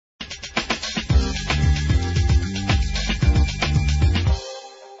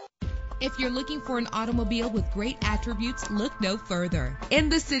If you're looking for an automobile with great attributes, look no further. In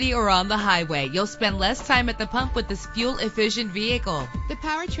the city or on the highway, you'll spend less time at the pump with this fuel-efficient vehicle. The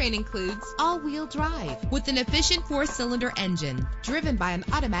powertrain includes all-wheel drive with an efficient 4-cylinder engine driven by an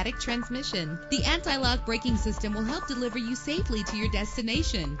automatic transmission. The anti-lock braking system will help deliver you safely to your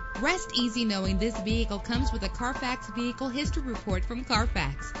destination. Rest easy knowing this vehicle comes with a Carfax Vehicle History Report from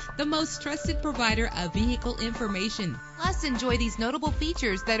Carfax, the most trusted provider of vehicle information. Plus, enjoy these notable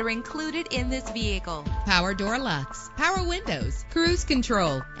features that are included in this vehicle: power door locks, power windows, cruise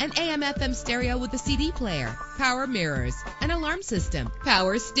control, an AM/FM stereo with a CD player, power mirrors, an alarm system,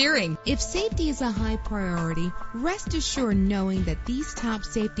 power steering. If safety is a high priority, rest assured knowing that these top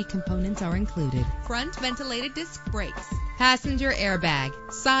safety components are included: front ventilated disc brakes, passenger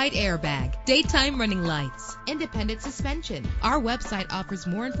airbag, side airbag, daytime running lights, independent suspension. Our website offers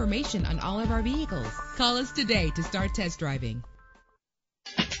more information on all of our vehicles. Call us today to start test driving.